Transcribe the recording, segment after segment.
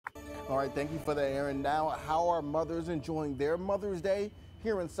All right, thank you for that, Aaron. Now, how are mothers enjoying their Mother's Day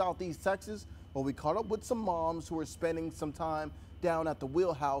here in Southeast Texas? Well, we caught up with some moms who are spending some time down at the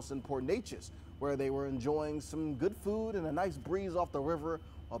Wheelhouse in Port Neches, where they were enjoying some good food and a nice breeze off the river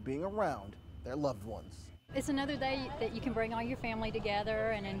while being around their loved ones. It's another day that you can bring all your family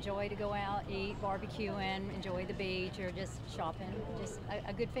together and enjoy to go out, eat, barbecuing, enjoy the beach, or just shopping. Just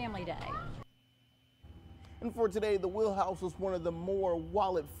a good family day. And for today, the Wheelhouse was one of the more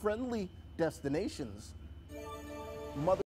wallet-friendly destinations. Mother